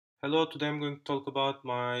Hello, today I'm going to talk about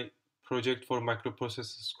my project for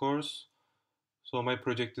microprocessors course. So my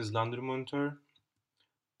project is Laundry Monitor.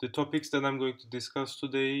 The topics that I'm going to discuss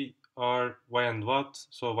today are why and what.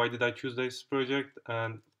 So why did I choose this project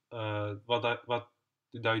and what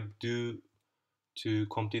did I do to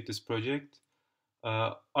complete this project?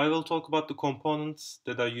 I will talk about the components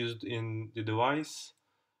that I used in the device.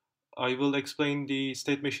 I will explain the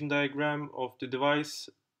state machine diagram of the device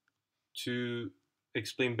to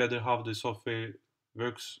explain better how the software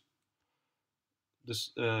works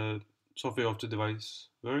this software of the device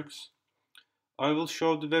works. I will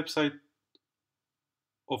show the website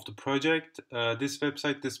of the project. This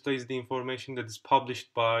website displays the information that is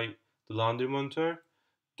published by the Laundry Monitor.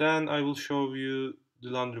 Then I will show you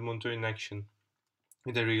the Laundry Monitor in action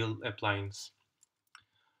with a real appliance.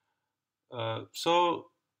 So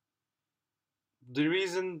the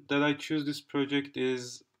reason that I choose this project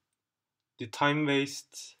is the time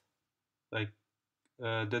waste like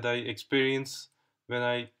that I experience when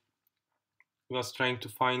I was trying to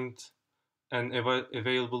find an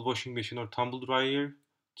available washing machine or tumble dryer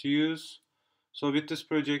to use. So with this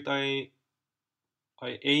project, I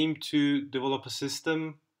aim to develop a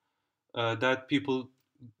system that people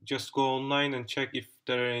just go online and check if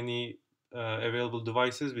there are any available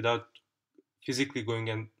devices without physically going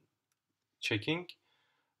and checking.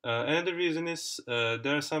 Another reason is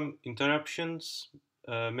there are some interruptions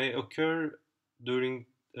may occur during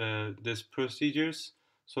these procedures.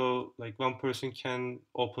 So, like one person can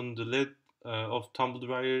open the lid of tumble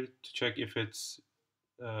dryer to check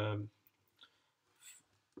um,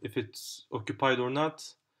 if it's occupied or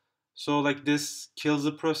not. So, like this kills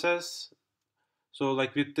the process. So,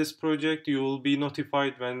 like with this project, you will be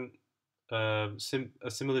notified when a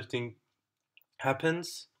similar thing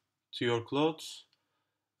happens to your clothes.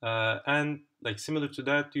 And like similar to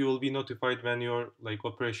that, you will be notified when your like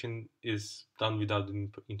operation is done without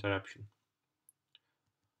interruption.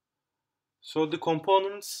 So the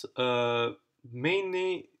components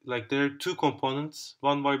mainly like there are two components,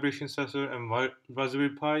 one vibration sensor and Raspberry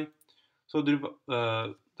Pi. So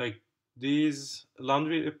like these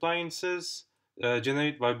laundry appliances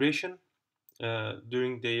generate vibration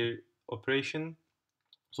during their operation.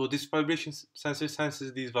 So this sensor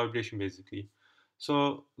senses these vibration basically.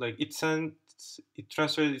 So like it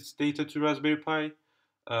transfers its data to Raspberry Pi.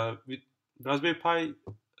 With Raspberry Pi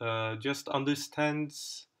just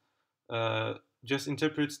understands, uh, just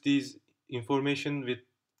interprets these information with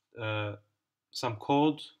uh, some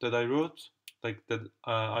code that I wrote, like that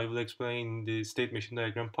I will explain in the state machine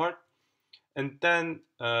diagram part, and then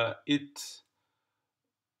it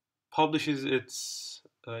publishes its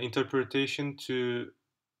interpretation to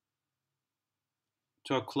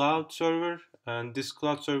a cloud server, and this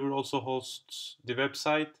cloud server also hosts the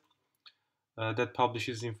website that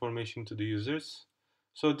publishes information to the users.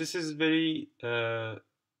 So this is very the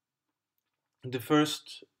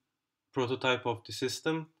first prototype of the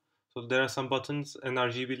system. So there are some buttons, an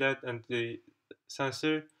RGB LED, and the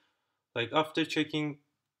sensor. Like after checking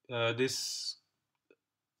this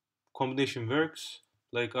combination works,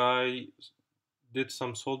 like I did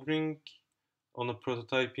some soldering on a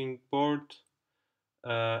prototyping board,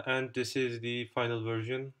 and this is the final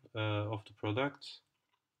version of the product.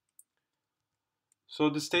 So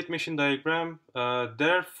the state machine diagram,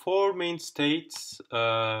 there are four main states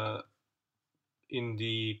in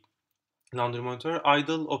the laundry monitor: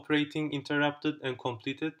 idle, operating, interrupted, and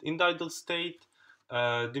completed. In the idle state,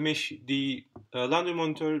 the laundry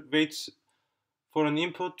monitor waits for an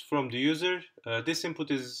input from the user. This input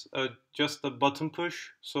is just a button push.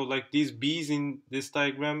 So like these B's in this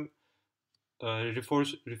diagram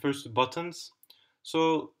refers to buttons.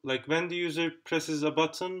 So like when the user presses a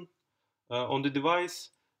button on the device,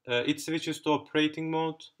 it switches to operating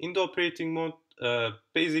mode. In the operating mode,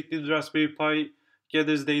 basically the Raspberry Pi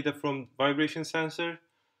gathers data from vibration sensor.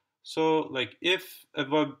 So like if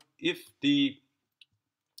an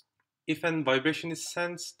vibration is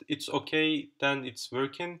sensed, it's okay, then it's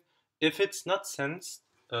working. If it's not sensed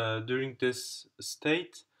during this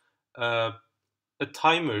state, uh, a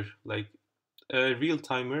timer, like a real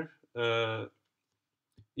timer,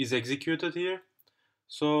 is executed here.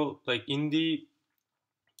 So like in the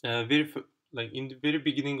like in the very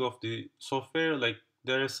beginning of the software, like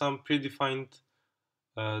there are some predefined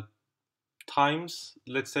uh, times.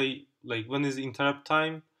 Let's say like one is interrupt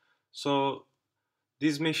time. So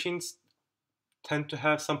these machines tend to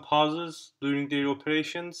have some pauses during their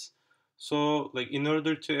operations. So like in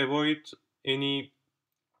order to avoid any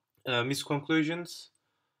misconclusions,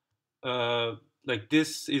 uh, like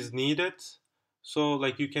this is needed. So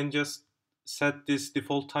like you can just set this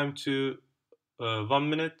default time to 1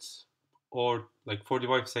 minute or like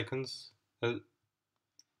 45 seconds.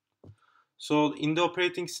 So in the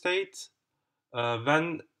operating state,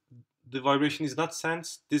 when the vibration is not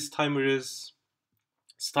sensed, this timer is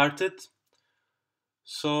started.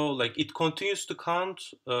 So like it continues to count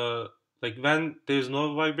like when there's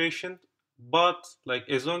no vibration, but like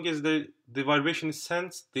as long as the vibration is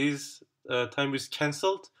sensed, this timer is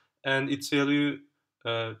cancelled and its value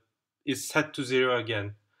uh, is set to 0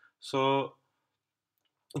 again. So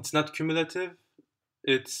it's not cumulative.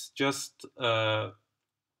 It's just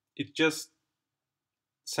it just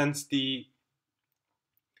sends the,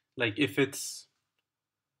 like, if it's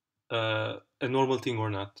a normal thing or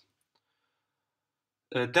not.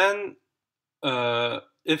 Then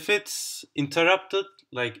if it's interrupted,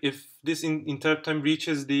 like if this interrupt time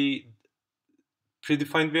reaches the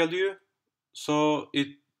predefined value, so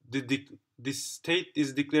this state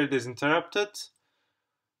is declared as interrupted.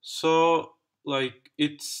 So like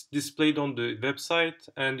it's displayed on the website,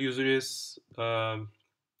 and user is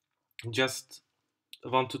just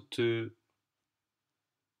wanted to,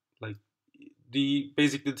 like, the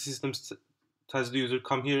basically the system tells the user,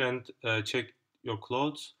 come here and check your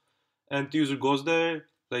clothes, and the user goes there,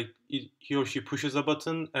 like he or she pushes a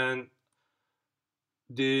button and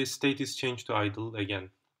the state is changed to idle again.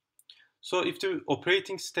 So if the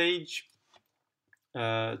operating stage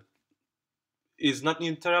uh, is not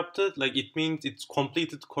interrupted, like it means it's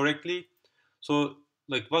completed correctly. So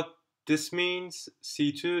like what this means,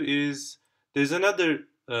 C2, is there's another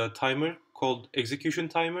timer called execution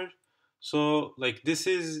timer. So like this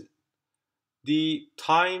is the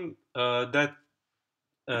time that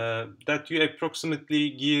you approximately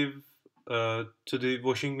give to the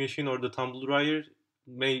washing machine or the tumble dryer.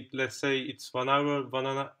 Let's say it's 1 hour,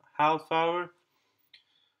 1.5 hour.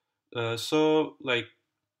 So like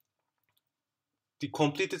the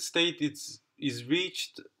completed state is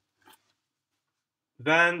reached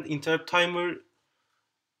when interrupt timer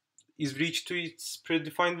is reached to its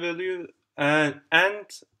predefined value, and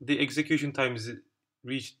the execution time is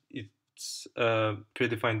reached its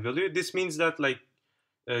predefined value. This means that like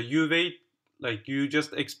you wait, like you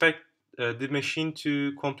just expect the machine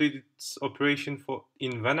to complete its operation for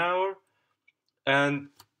in 1 hour, and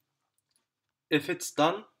if it's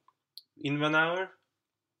done in 1 hour,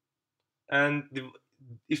 and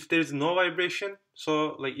if there's no vibration,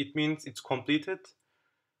 so like it means it's completed.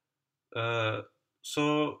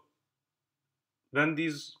 So when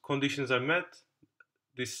these conditions are met,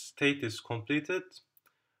 this state is completed.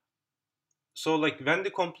 So like when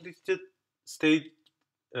the completed state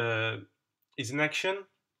uh, is in action,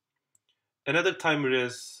 another timer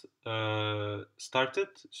is started.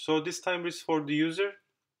 So this timer is for the user.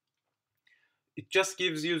 It just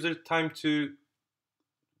gives user time to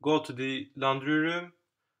go to the laundry room.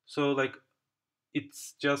 So like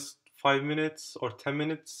it's just 5 minutes or 10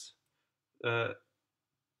 minutes, uh,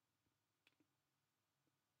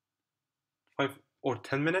 5 or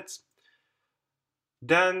 10 minutes.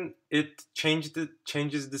 Then it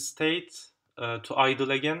changes the state to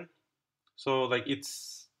idle again. So like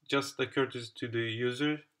it's just occurred to the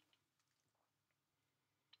user.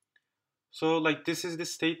 So like this is the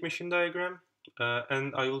state machine diagram,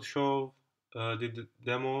 and I will show the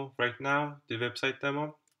demo right now, the website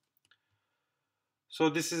demo. So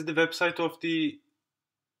this is the website of the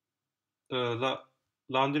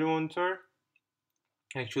laundry monitor.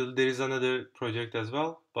 Actually, there is another project as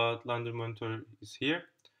well, but laundry monitor is here.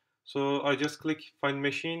 So I just click find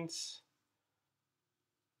machines.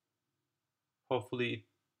 Hopefully it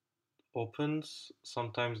opens.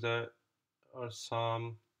 Sometimes there are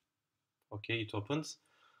some. Okay, it opens.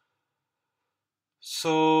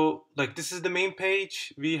 So like this is the main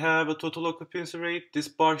page. We have a total occupancy rate. This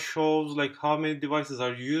bar shows like how many devices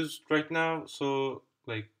are used right now. So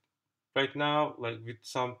like right now, like with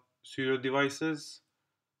some serial devices,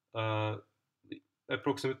 uh,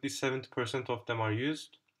 approximately 70% of them are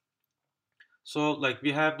used. So like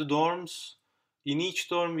we have the dorms. In each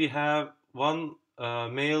dorm we have one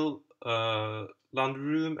male laundry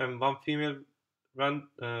room and one female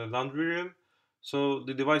laundry room. So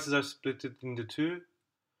the devices are split into two.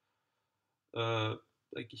 Uh,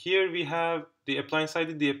 like here we have the appliance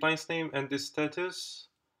ID, the appliance name, and the status.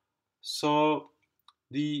 So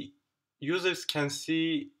the users can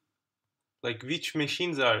see like which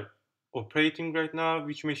machines are operating right now,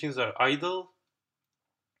 which machines are idle.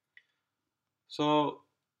 So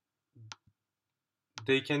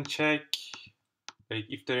they can check like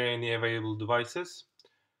if there are any available devices.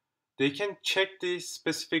 They can check the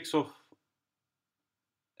specifics of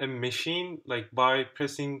a machine like by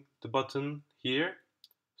pressing the button here.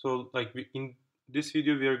 So like in this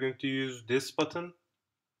video we are going to use this button.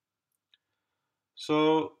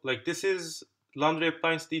 So like this is laundry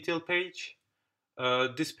appliance detail page.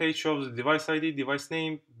 This page shows the device ID, device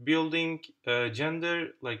name, building, gender.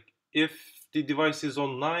 Like if the device is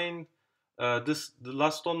online, the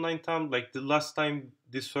last online time, like the last time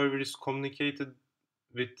the server is communicated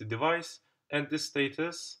with the device, and the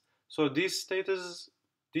status. So these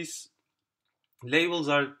labels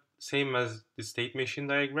are same as the state machine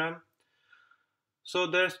diagram. So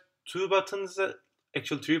there's two buttons,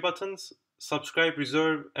 actually three buttons: subscribe,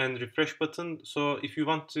 reserve, and refresh button. So if you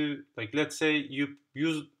want to, like, let's say you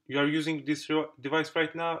are using this device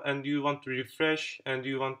right now, and you want to refresh, and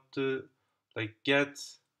you want to like get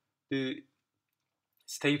the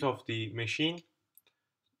state of the machine,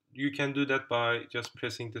 you can do that by just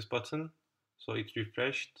pressing this button. So it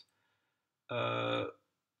refreshed. Uh,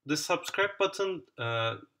 the subscribe button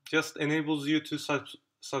just enables you to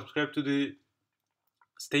subscribe to the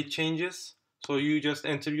state changes. So you just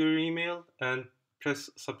enter your email and press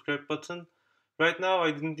subscribe button. Right now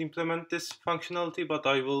I didn't implement this functionality, but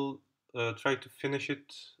I will try to finish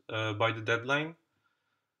it by the deadline.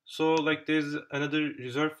 So like there's another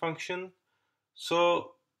reserve function.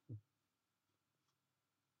 So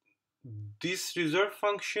this reserve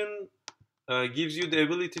function gives you the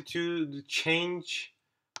ability to change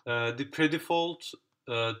the pre-default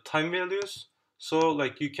time values. So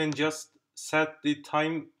like you can just set the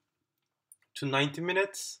time to 90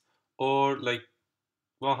 minutes or like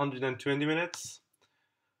 120 minutes.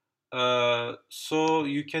 So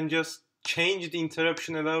you can just change the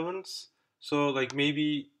interruption allowance. So like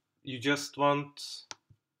maybe you just want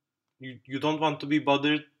you don't want to be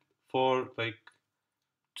bothered for like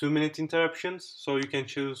 2 minute interruptions, so you can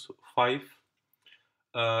choose 5.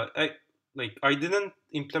 I didn't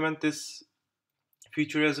implement this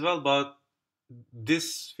feature as well, but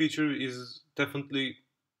this feature is definitely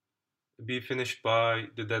be finished by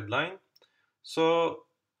the deadline. So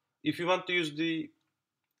if you want to use the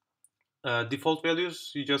default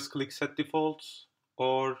values, you just click set defaults,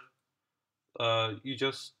 or you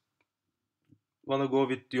just want to go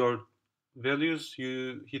with your values,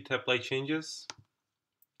 you hit apply changes.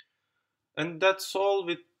 And that's all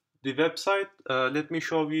with the website. Let me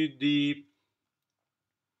show you the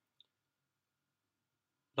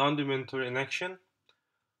laundry monitor in action.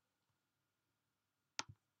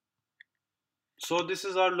 So this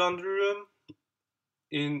is our laundry room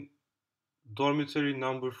in dormitory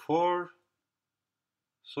number 4.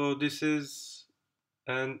 So this is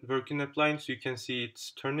an working appliance. You can see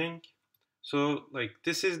it's turning. So like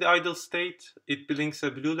this is the idle state. It blinks a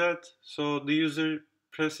blue LED. So the user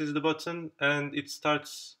presses the button and it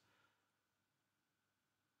starts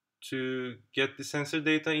to get the sensor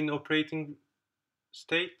data in operating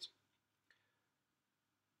state.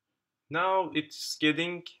 Now it's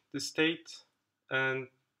getting the state, and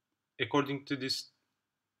according to this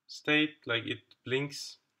state, like it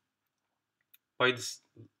blinks. By this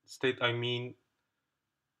state I mean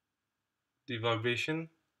the vibration.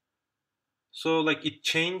 So like it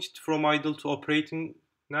changed from idle to operating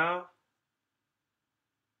now.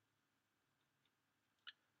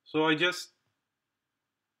 So I just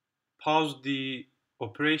paused the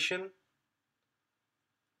operation.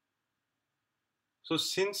 So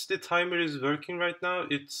since the timer is working right now,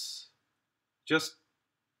 it's just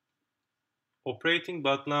operating,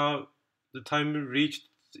 but now the timer reached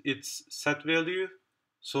its set value.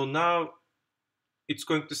 So now it's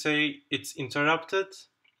going to say it's interrupted,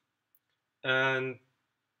 and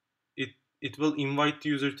it will invite the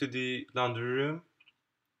user to the laundry room.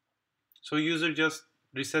 So user just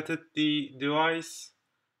resetted the device.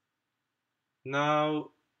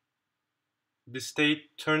 Now the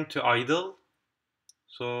state turned to idle.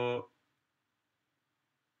 So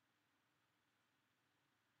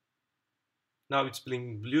now it's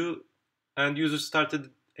blinking blue, and user started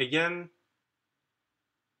again.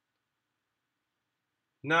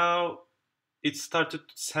 Now it started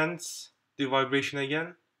to sense the vibration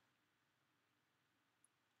again.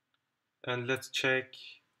 And let's check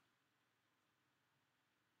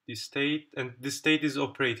the state, and the state is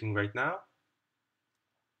operating right now.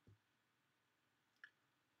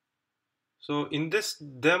 So in this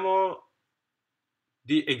demo,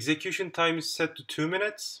 the execution time is set to 2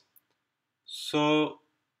 minutes. So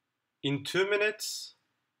in 2 minutes,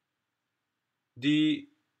 the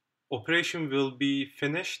operation will be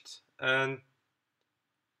finished and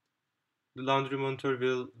the laundry monitor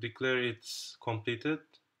will declare it's completed.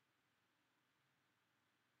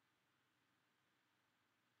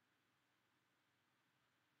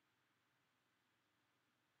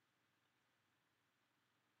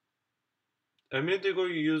 a minute ago,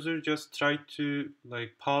 user just tried to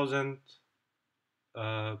like pause and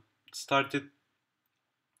start it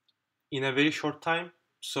in a very short time.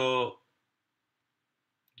 So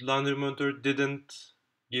laundry monitor didn't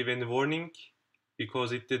give any warning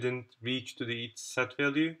because it didn't reach to the its set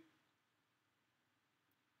value.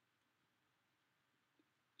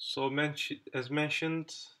 So as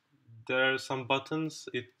mentioned, there are some buttons.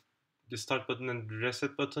 The start button and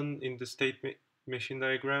reset button in the machine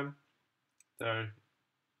diagram. There,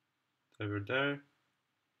 they were there.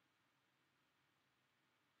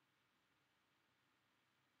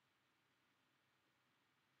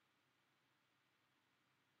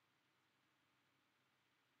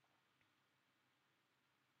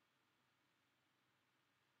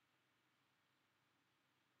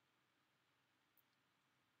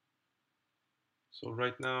 So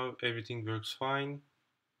right now everything works fine.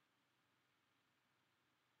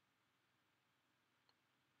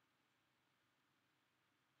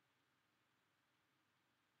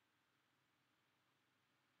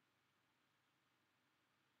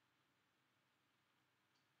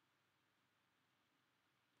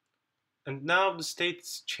 And now the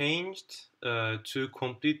state's changed to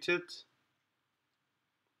completed,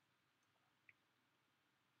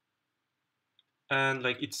 and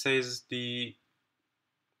like it says the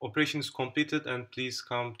operation is completed and please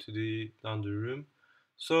come to the laundry room.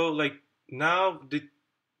 So like now the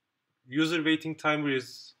user waiting timer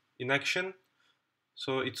is in action.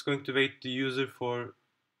 So it's going to wait the user for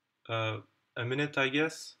uh, a minute, I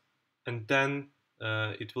guess, and then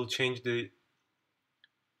it will change the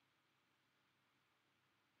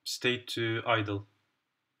state to idle.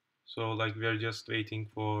 So like we are just waiting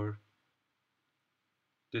for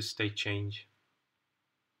this state change.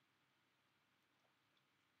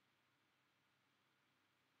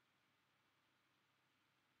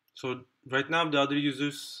 So right now the other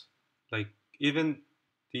users, like even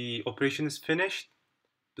the operation is finished,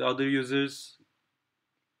 the other users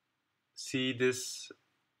see this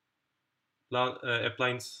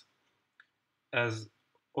appliance as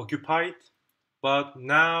occupied, but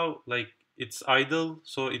now like it's idle,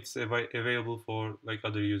 so it's available for like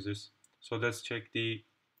other users. So let's check the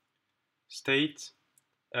state,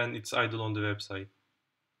 and it's idle on the website.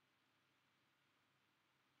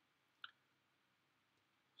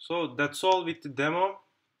 So that's all with the demo.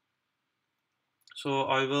 So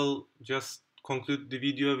I will just conclude the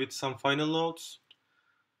video with some final notes.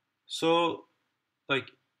 So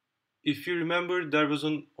like if you remember, there was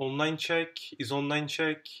an online check,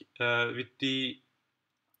 with the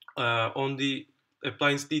on the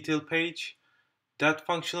appliance detail page. That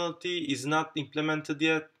functionality is not implemented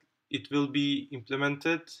yet. It will be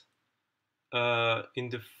implemented in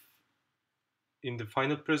the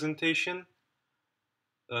final presentation.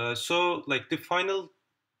 So like the final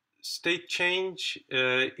state change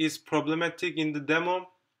is problematic in the demo.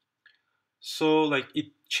 So like it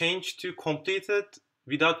changed to completed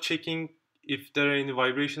without checking if there are any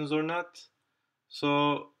vibrations or not.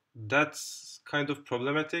 So that's kind of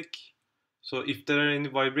problematic. So if there are any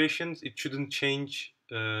vibrations, it shouldn't change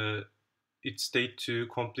its state to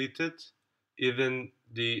completed, even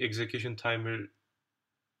the execution timer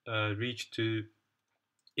reached to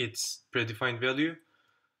its predefined value.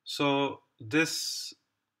 So this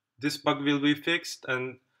bug will be fixed,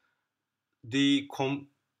 and the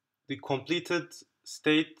the completed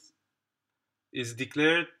state is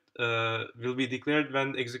declared will be declared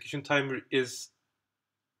when execution timer is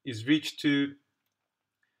reached to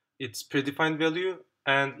its predefined value,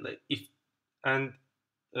 and and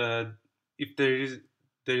uh, if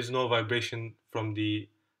there is no vibration from the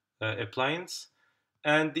appliance,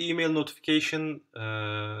 and the email notification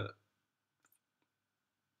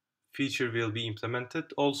feature will be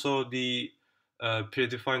implemented. Also, the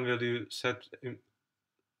predefined value set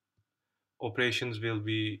operations will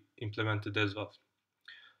be implemented as well.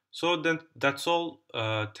 So then that's all.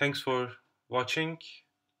 Thanks for watching.